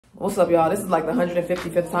What's up, y'all? This is like the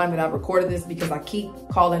 155th time that I've recorded this because I keep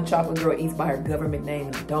calling Chocolate Girl Eats by her government name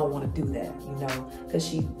and I don't want to do that, you know, because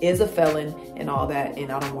she is a felon and all that,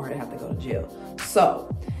 and I don't want her to have to go to jail.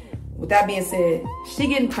 So, with that being said, she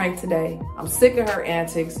getting pranked today. I'm sick of her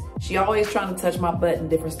antics. She always trying to touch my butt and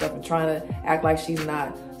different stuff and trying to act like she's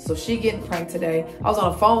not. So she getting pranked today. I was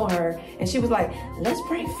on the phone with her and she was like, let's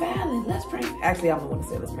prank Fallon, let's prank. Actually, I'm the one to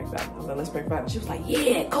say let's prank Fallon. I was like, let's prank Fallon. She was like,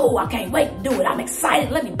 yeah, cool, I can't wait to do it. I'm excited,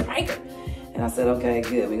 let me prank her. And I said, okay,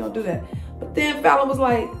 good, we gonna do that. But then Fallon was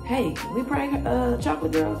like, hey, can we prank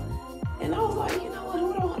Chocolate Girl? And I was like, you know what,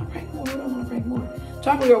 who do I wanna prank more? Who do I wanna prank more?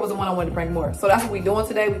 Chocolate Girl was the one I wanted to prank more. So that's what we doing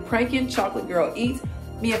today. We pranking Chocolate Girl Eats.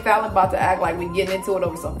 Me and Fallon about to act like we getting into it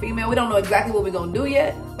over some female. We don't know exactly what we're gonna do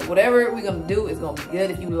yet, but whatever we're gonna do is gonna be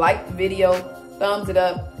good. If you like the video, thumbs it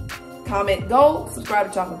up, comment, go subscribe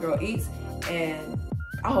to Chocolate Girl Eats, and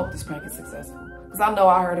I hope this prank is successful. Because I know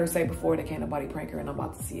I heard her say before that can't nobody prank her, and I'm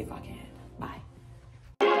about to see if I can. Bye.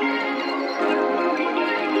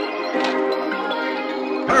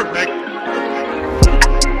 Perfect.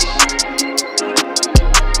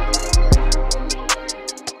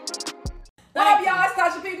 What up, y'all? It's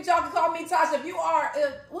Tasha People. Y'all can call me Tasha. If you are,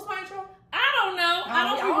 what's my intro? I don't know.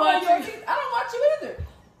 I don't watch you either.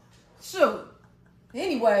 Shoot.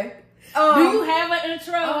 Anyway. Do you have an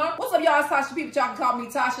intro? What's up, y'all? It's Tasha People. Y'all can call me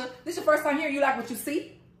Tasha. This your first time here. You like what you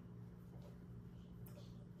see?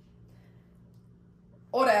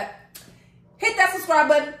 Or that. Hit that subscribe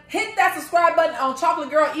button. Hit that subscribe button on Chocolate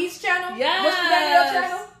Girl Eats channel. Yes. What's the name of your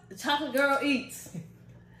channel? Chocolate Girl Eats.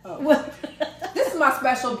 Oh. This is my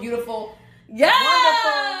special, beautiful,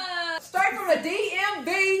 wonderful, straight from the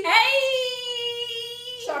DMV. Hey,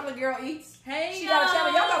 Chocolate Girl Eats. Hey, she got a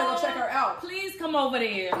channel. Y'all gotta go check her out. Please come over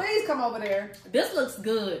there. Please come over there. This looks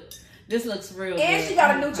good. This looks real good. And she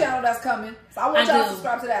got a new channel that's coming. So I want y'all to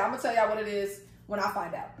subscribe to that. I'm gonna tell y'all what it is when I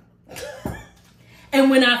find out. And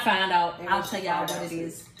when I find out, I'll tell y'all what it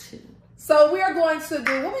is too. So we are going to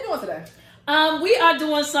do, what are we doing today? We are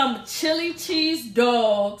doing some chili cheese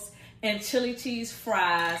dogs and chili cheese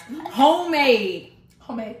fries. Homemade.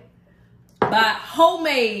 Homemade. By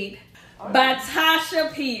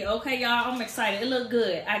Tasha P. Okay, y'all, I'm excited. It look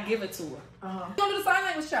good. I give it to her. We're gonna do the sign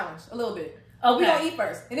language challenge a little bit. Okay. We're gonna eat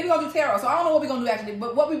first, and then we're gonna do tarot. So I don't know what we're gonna do actually,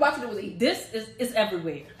 but what we about to do is eat. This is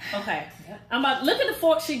everywhere. Okay. I'm about look at the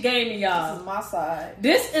fork she gave me, y'all. This is my side.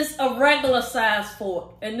 This is a regular size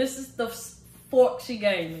fork, and this is the fork she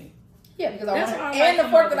gave me. Yeah, because I want her. And the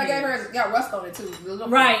fork that I gave her has got rust on it too.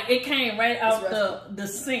 Right, it came right out the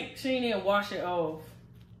sink. She didn't even wash it off.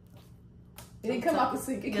 It didn't come out the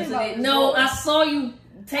sink. It came out. No, I saw you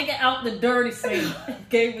take it out the dirty sink.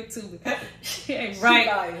 Gave it to me. She ain't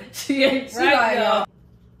right. She ain't right, y'all.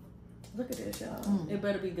 Look at this, y'all. It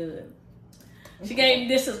better be good. She gave me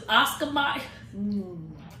this as Oscar Mayer. You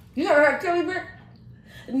never heard Kelly Brick?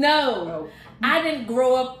 No. I didn't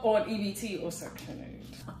grow up on EBT or something.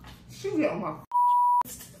 She get on my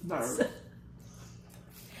nerves.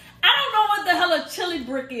 I don't know what the hell a chili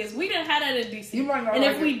brick is. We didn't have that in DC. And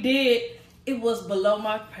if we did, it was below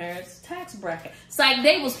my parents' tax bracket. It's like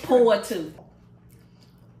they was poor too.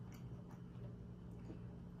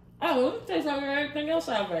 Oh, it tastes like everything else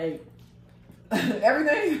I've ate.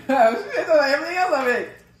 Everything? Everything else I've ate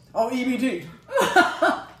on EBT.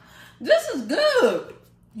 This is good.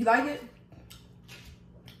 You like it?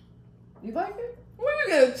 You like it? Where you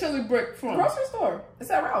get a chili brick from? Grocery store. It's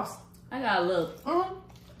at Rouse. I gotta look.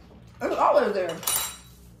 It was always there.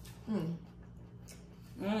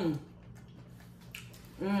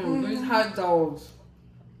 These hot dogs.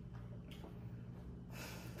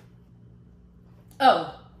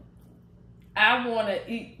 Oh. I want to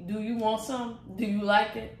eat. Do you want some? Do you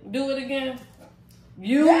like it? Do it again.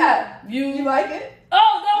 You like it?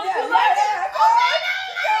 Oh, that was you like it?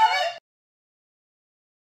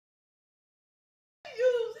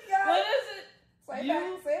 What is it?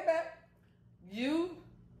 Say it back. You.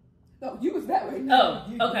 No, you was that way. Oh,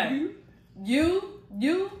 okay.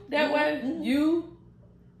 You that way. You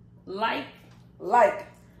like.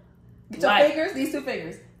 Get your fingers. These two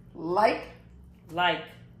fingers. Like.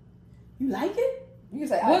 You like it? You can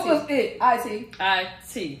say what IT. was it? IT.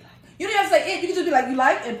 You don't have to say it. You can just be like, you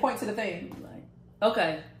like, and point to the thing. You like.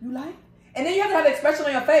 Okay. You like? And then you have to have the expression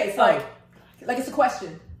on your face. Like it's a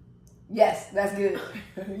question. Yes, that's good.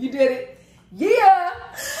 You did it. Yeah.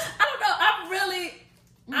 I don't know. I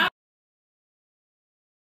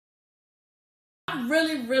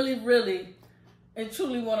really and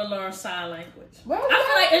truly want to learn sign language. Well, I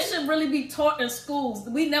feel like it should really be taught in schools.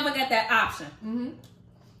 We never got that option.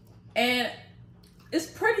 And it's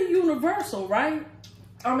pretty universal, right?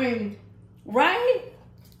 I mean, right?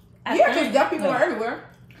 Yeah, because deaf people are everywhere.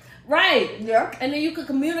 Right. Yeah. And then you could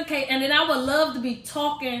communicate. And then I would love to be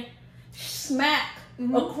talking smack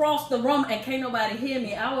across the room and can't nobody hear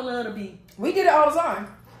me. I would love to be. We did it all the time.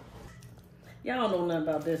 Y'all don't know nothing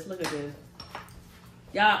about this. Look at this.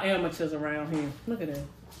 Y'all amateurs around here. Look at this.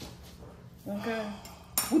 Okay.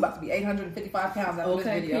 We about to be 855 pounds after this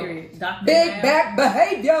video. Period. Dr. Big Now. back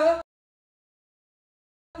behavior.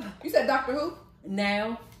 You said Dr. Who?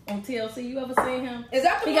 Now on TLC, you ever seen him? Is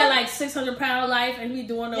that the He one? got like 600-pound life and he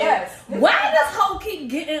doing those. Yes. Why does hoe keep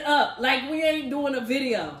getting up like we ain't doing a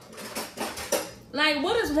video? Like,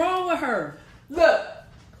 what is wrong with her? Look,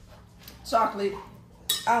 chocolate.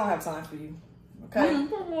 I don't have time for you. Okay.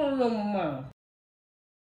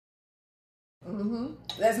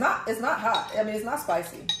 It's not hot. I mean, it's not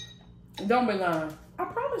spicy. Don't be lying. I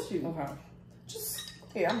promise you. Okay. Just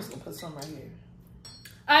here. I'm just gonna put some right here.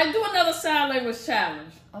 I do another sign language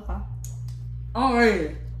challenge. Okay. All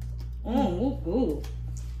right. Good.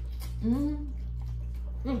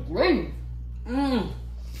 It's great.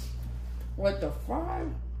 What the fuck?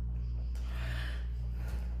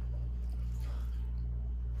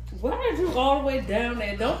 Why did you all the way down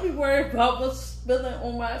there? Don't be worried about what's spilling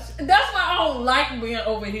on my shit. That's why I don't like being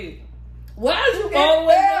over here. Why did you all the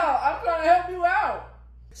way down? I'm trying to help you out.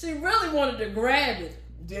 She really wanted to grab it.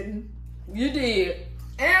 Didn't. You did.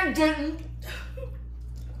 And didn't.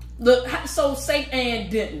 Look, so say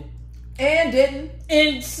and didn't. And didn't.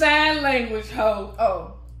 In sign language, ho.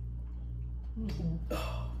 Oh.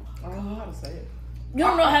 I don't know how to say it. You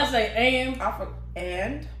don't know how to say and?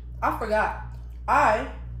 I forgot. I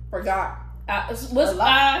forgot. What's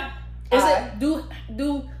I? Is I. it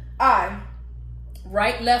do I.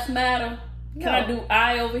 right left matter? Can No. I do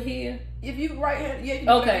I over here? If you right hand, yeah, you can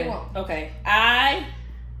do whatever Okay. you want. Okay. I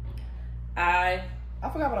I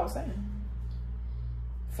forgot what I was saying.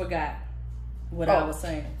 forgot what I was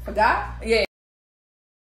saying. Forgot? Yeah.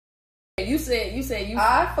 You said you.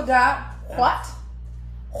 I forgot what?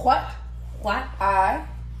 What? I.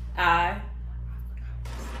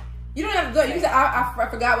 You don't have to go. You said I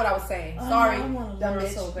forgot what I was saying. Sorry, I wanna dumb learn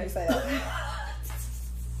bitch. so bad. You say that.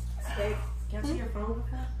 Hey, can I see your phone?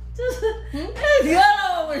 Get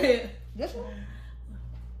over here. This one?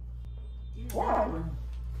 Why?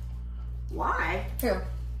 Why? Here.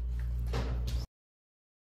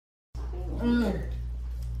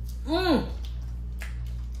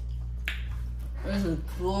 This is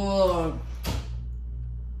good.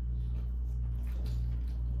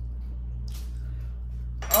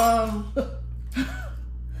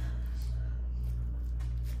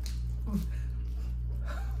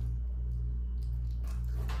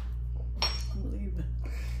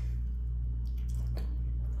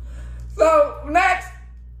 So next,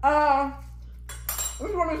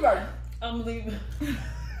 which one is that? I'm leaving.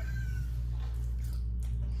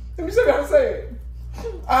 Let me show you how to say it.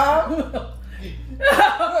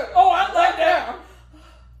 Oh, I like that.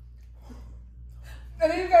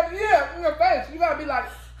 And then you got in your face. You gotta be like.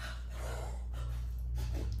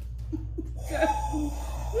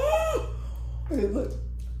 Hey, look.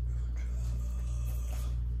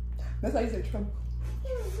 That's how you say trouble.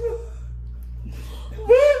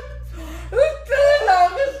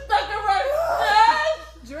 It's stuck in my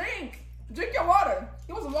chest. Drink your water.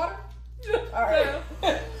 You want some water? All right.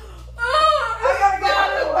 Oh, I gotta get out.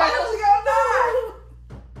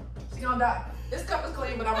 She gonna die. This cup is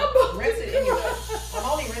clean, but I'm gonna rinse it anyway. I'm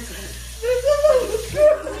only rinsing it.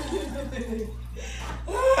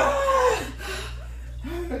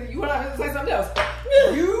 You wanna say something else?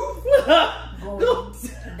 You go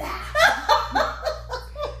die.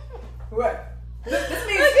 What? This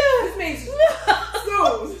means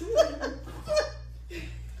snooze.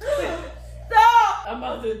 Stop! I'm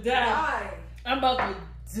about to die. I'm about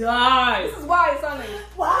to die. This is why it's only.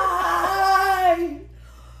 Why?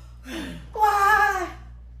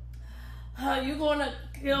 You gonna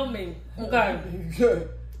kill me? Okay. Good.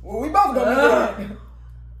 Well, we both gonna be dead.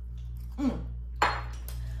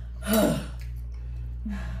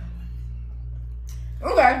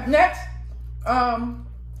 Okay, next.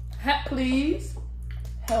 Please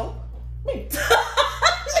Help me.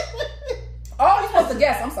 Oh, you're supposed to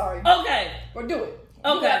guess. I'm sorry. Okay. Or do it.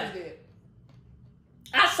 Okay. You guys did.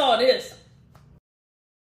 I saw this.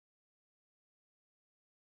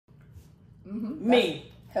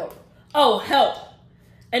 Me. Help. Oh, help.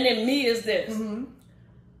 And then me is this.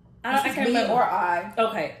 I This is can't me remember. or I.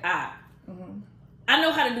 Okay, I. I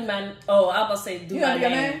know how to do my. Oh, I was about to say do You my know your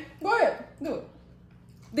name. name? Go ahead. Do it.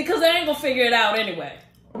 Because they ain't gonna figure it out anyway.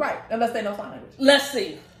 Right. Unless they know sign language. Let's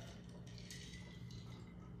see.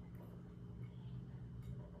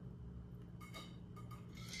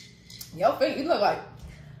 Your face, you look like.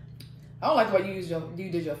 I don't like the way you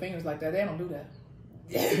did your fingers like that. They don't do that.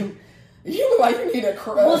 You look like you need a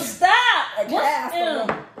crush. Well, stop. A cast.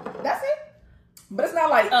 That's it. But it's not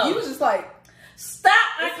like you was just like. Stop.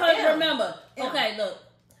 I can't remember. Okay, look.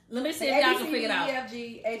 Let me see if y'all can figure it out. E, F,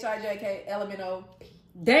 G, H, I, J, K, L, M, N, O, P.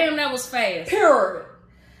 Damn, that was fast. Period.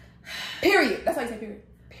 Period. That's how you say period.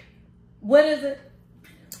 What is it?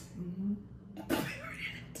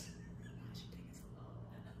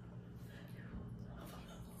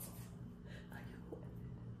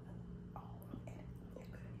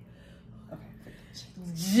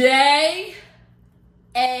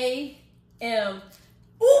 J-A-M.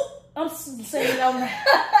 Ooh, I'm saying it on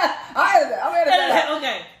that. I'm edit that.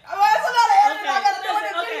 Okay. That's another edit. I gotta do it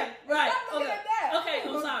Okay. again. Right. Stop looking at that. Okay.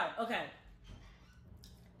 I'm sorry. Okay.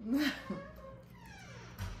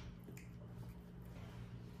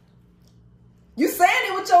 You saying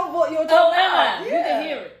it with your voice? Oh, mouth. you can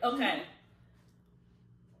hear it. Okay.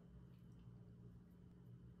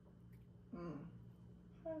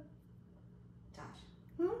 Tosh.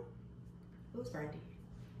 Who's Brandy?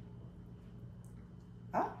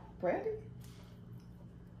 Brandy?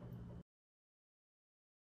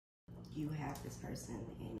 You have this person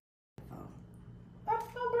in your phone. I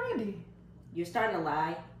don't know Brandy. You're starting to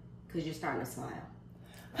lie because you're starting to smile.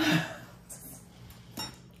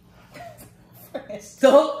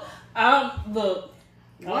 So, look.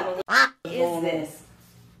 What the is this?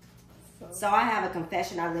 So I have a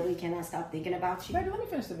confession. I literally cannot stop thinking about you. Baby, let me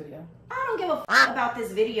finish the video. I don't give a about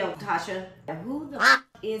this video, Tasha. Who the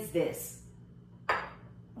is this?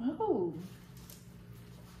 Oh.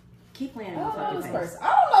 Keep playing I in my don't know fucking this face. person. I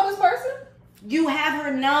don't know this person. You have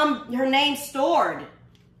her name stored.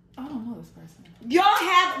 I don't know this person. Y'all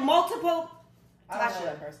have multiple. I don't know Tasha,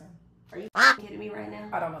 that person. are you kidding me right now?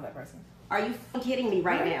 I don't know that person. Are you kidding me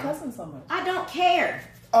right Why are you now? cussing so much? I don't care.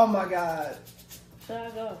 Oh my God. There I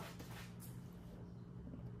go.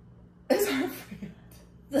 It's her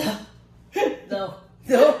friend. No.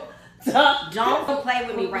 Don't play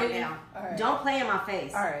with me right now. All right. Don't play in my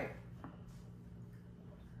face. All right.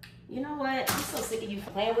 You know what? I'm so sick of you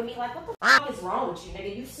playing with me. Like, what the fuck is wrong with you,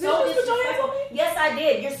 nigga? You so Did you put your hands disrespectful. on me? Yes, I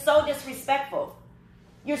did. You're so disrespectful.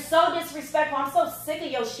 You're so disrespectful. I'm so sick of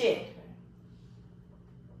your shit.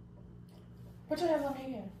 Put your hands on me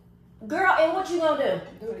again. Girl, and what you gonna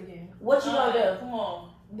do? Do it again. What you gonna do? Come on.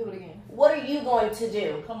 Do it again. What are you going to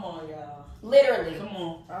do? Come on, y'all. Literally. Come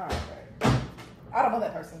on. All right. I don't know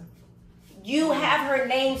that person. You have her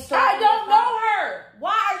name stored. I don't know her.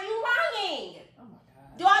 Why are you lying? Oh my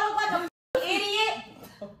God. Do I look like a idiot?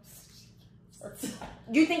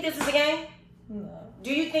 Do you think this is a game? No.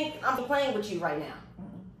 Do you think I'm playing with you right now?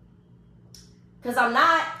 Because I'm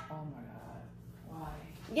not. Oh my God. Why?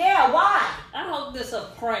 Yeah, why? I hope this a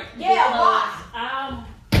prank. Yeah, because why?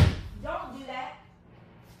 Don't do that.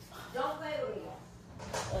 Don't play with me.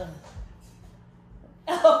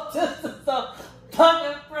 I hope this is a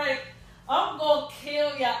fucking prank. I'm gonna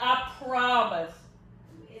kill ya, I promise.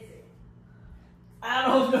 Who is it? I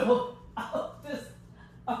don't know. I hope this,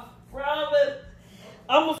 I promise.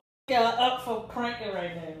 I'm gonna fuck y'all up for pranking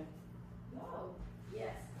right now. No.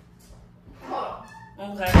 Yes. Hold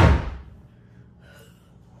on. Okay.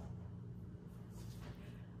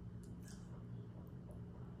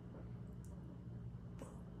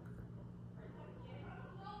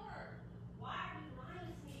 Why are you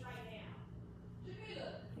lying to me right now?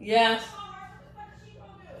 Yes. She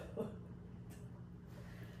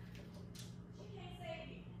can't save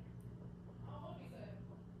you.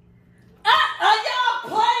 Are y'all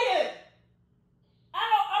playing?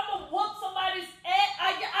 I'm gonna whoop somebody's ass.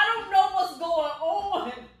 I don't know what's going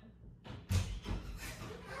on.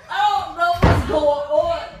 I don't know what's going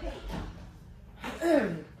on.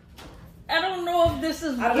 I don't know if this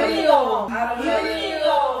is I don't real. know. I don't You know. need to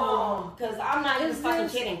go home. Because I'm not even fucking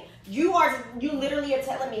kidding. You literally are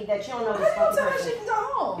telling me that you don't know this How fucking do you tell her she person. can go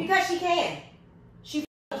home? Because she can. She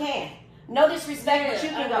can. No disrespect, but you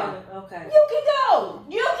can go. Okay. You can go.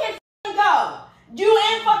 You can go. You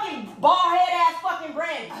and fucking bald head ass fucking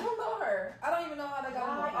Brandy. I don't know her. I don't even know how they got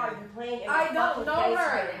Why home. are you playing in I my don't fucking know face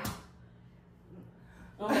her. right now?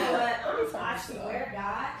 You know what? I swear to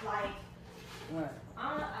God, like, What? I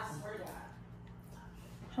swear to God.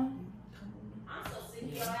 I'm so sick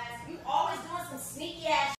of your ass. You always doing some sneaky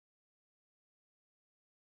ass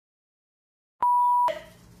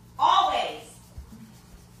always.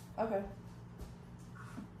 Okay.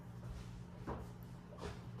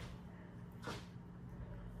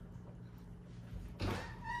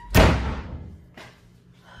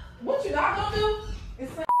 What you not gonna do is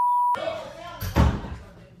say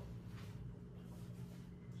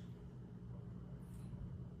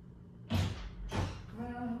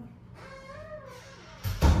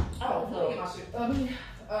wash it.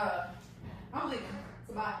 I'm leaving.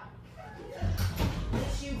 So bye.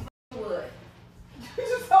 Yes, you would. You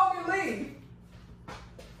just told me to leave.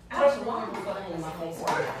 I don't want to put in my face.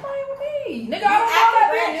 Why are you playing with me? Nigga, I don't know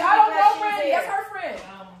that bitch. I don't know Brandy. That's her friend.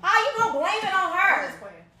 How you gonna blame it on I'm her? just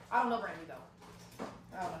playing. I don't know Brandy though.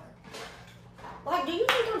 I don't know her. Like, do you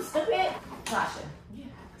think I'm stupid? Tasha. Yeah.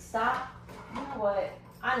 Stop. You know what?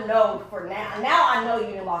 I know for now. Now I know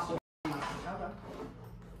you done lost your mind.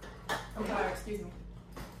 Okay. I'm sorry. Excuse me.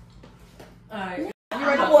 All right. You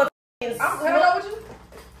ready? I'm I'm go with you.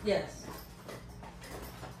 Yes.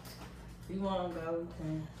 You want to go?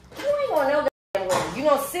 Then. You ain't gonna know that way. You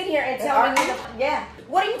gonna sit here and tell me? Yeah.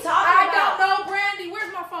 What are you talking I about? don't know Brandy.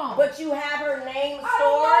 Where's my phone? But you have her name I don't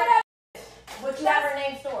know stored. that. But you have her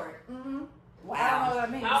name stored. Mm-hmm. Wow. I don't know what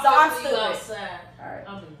that means. So I'm leave stupid. outside. All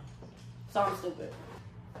right. So I'm stupid.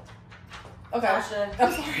 Okay. Tasha.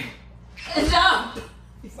 I'm sorry. No.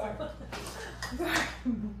 I'm sorry. I'm sorry.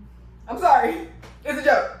 I'm sorry. It's a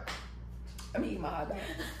joke. I'm eating my hot dog.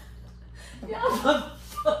 Y'all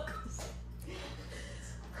motherfuckers.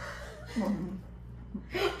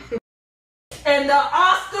 And the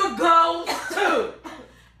Oscar goes to.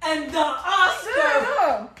 And the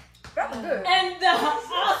Oscar. That was good. And the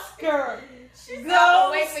Oscar She's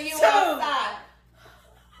goes wait for you to. outside.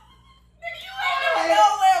 You ain't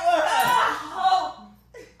nowhere with her.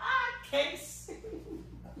 I can't see.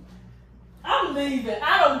 I'm leaving.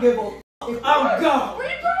 I don't give a fuck. I'm gone. Where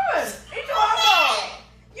you going? Eat your hot dog.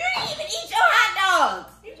 You didn't even eat your hot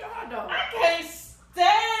dogs. Eat your hot dog. I can't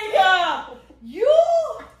stay here. You.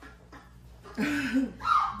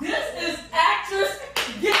 This is actress.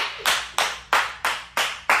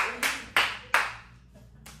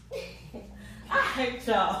 I hate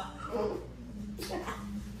y'all.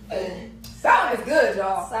 Sound is good,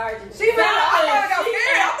 y'all. Sorry. She really, I got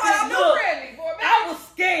scared. I thought I knew Look, Brandy for a minute. I was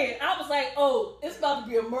scared. I was like, oh, it's about to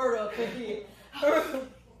be a murder up in here.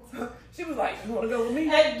 She was like, "You want to go with me?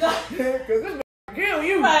 And Because this will kill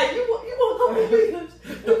you." like, you want to come with me?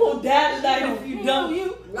 You gonna die tonight if you don't.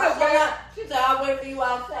 She said, I'll wait for you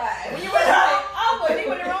outside. When you went when he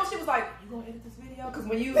went in the room, she was like, "You gonna edit this video?" Because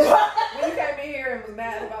when you came in here and was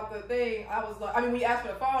mad about the thing, I was like, I mean, when you asked for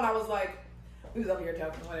the phone, I was like, we was over here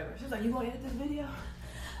joking, whatever. She was like, "You gonna edit this video?"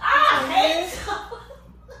 I hate y'all.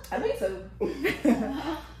 I think so.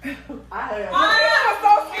 I was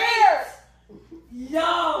so scared.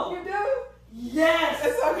 Yo. You do? Yes.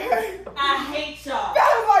 It's okay. I hate y'all. I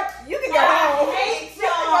was like, you can go home. I hate You can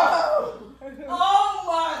go y'all. home. Oh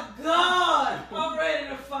my God. I'm ready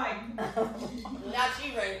to fight. Now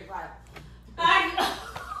she ready to fight.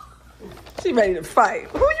 She ready to fight.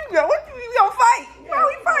 Who you go? What you gonna fight? Why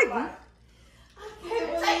we fighting? Can't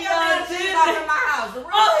believe Take your y'all ass did out that. of my house. The real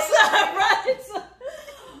Oh, thing. sorry, right.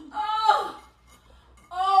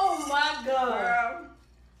 Oh my God.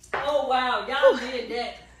 Oh wow, y'all did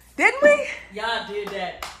that. Didn't we? Y'all did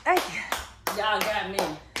that. Thank you. Y'all got me.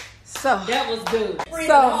 So That was good.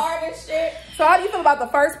 Breathing hard and shit. how do you feel about the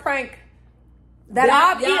first prank that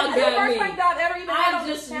I've y'all the got first me. prank that I've ever even had I on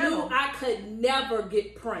this just channel? knew I could never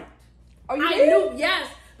get pranked. Oh, you I did? knew, yes,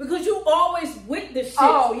 because you always with the shit.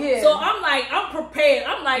 Oh, yeah. So I'm like, I'm prepared.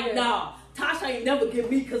 I'm like, Yeah. nah, Tasha ain't never get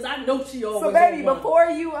me because I know she always. So baby, on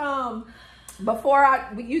one. before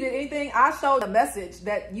you did anything, I showed a message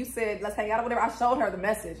that you said, "Let's hang out" or whatever. I showed her the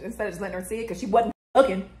message instead of just letting her see it because she wasn't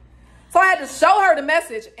looking. So I had to show her the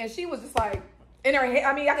message, and she was just like, in her head.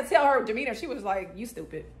 I mean, I could tell her demeanor. She was like, "You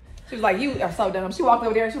stupid." She was like, "You are so dumb." She walked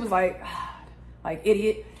over there and she was like, like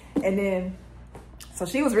idiot. And then, so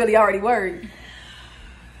she was really already worried.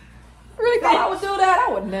 Really thought I would do that?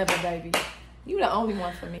 I would never, baby. You the only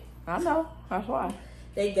one for me. I know. That's why.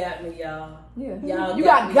 They got me, y'all. Yeah. Y'all You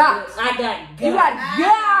got me got. good. I got got. You got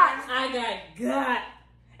got. I got got.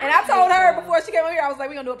 And I told her before she came over here, I was like,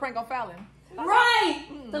 we're gonna do a prank on Fallon. Right.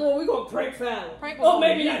 So well, we gonna prank Fallon. Prank Oh, on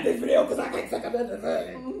maybe not this video because I can't suck up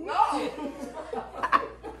anything.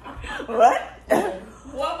 What?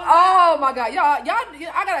 Oh my God, y'all, I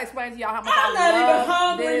gotta explain to y'all how much I'm I not even love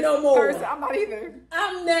hungry this no more. person. I'm not either.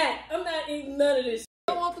 I'm not eating none of this shit.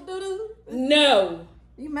 You don't want to do this? No.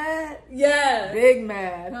 You mad? Yeah. Big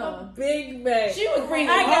mad, huh? I'm big man. She was breathing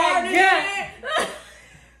I hard got and got. shit.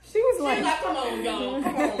 She was like, She's like, come on, y'all.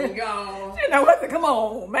 Come on, y'all. you know what? Come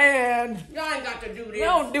on, man. Y'all ain't got to do this.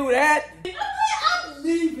 Don't do that. I'm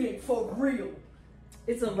leaving for real.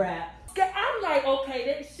 It's a wrap. I'm like,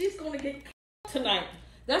 okay, she's gonna get tonight.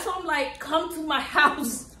 That's why I'm like, come to my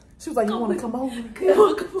house. She was like, you want to come over? She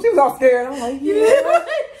was all scared. I'm like, yeah,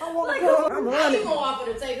 I want to come. I'm How running. you gonna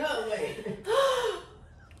offer to take her away?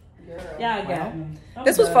 Y'all got me.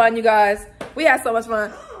 This was fun, you guys. We had so much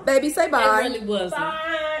fun. Baby, say bye. It really wasn't.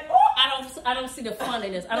 Bye. I don't I don't see the fun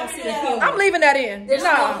in this. I don't see the humor. I'm leaving that in. There's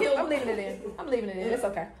no humor. I'm leaving it in. I'm leaving it in. It's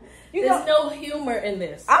okay. There's no humor in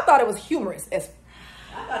this. I thought it was humorous. I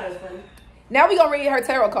thought it was funny. Now we gonna read her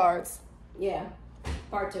tarot cards. Yeah.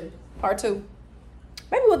 Part 2. Part 2.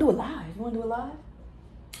 Maybe we'll do it live. You wanna do it live?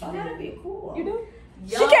 Oh, that'd be cool. You do?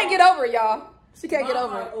 She can't get over it, y'all. She can't get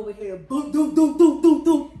over it. Over here. Boom, boom, boom, boom, boom,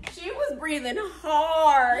 boom. She was breathing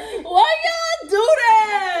hard. Why y'all do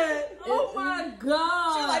that? Oh my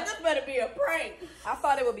God. She was like, this better be a prank. I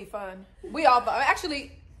thought it would be fun. We all thought.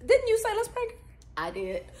 Actually, didn't you say let's prank her? I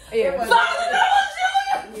did. Yeah.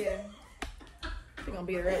 Yeah. She gonna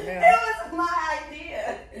beat her up now. It was my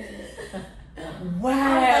idea.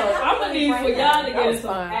 Wow. I'm gonna need for y'all to That was get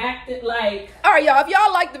some fun. acting like. All right, y'all. If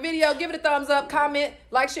y'all like the video, give it a thumbs up, comment,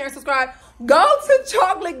 like, share, and subscribe. Go to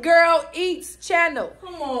Chocolate Girl Eats channel.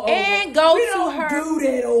 Come on. And go to her. Do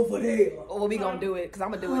that over there. Well, we gonna do it because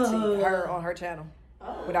I'm gonna do it to her on her channel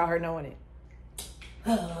without her knowing it.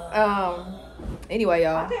 Anyway,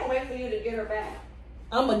 y'all. I can't wait for you to get her back.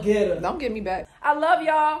 I'm gonna get her. Don't get me back. I love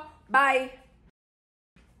y'all. Bye.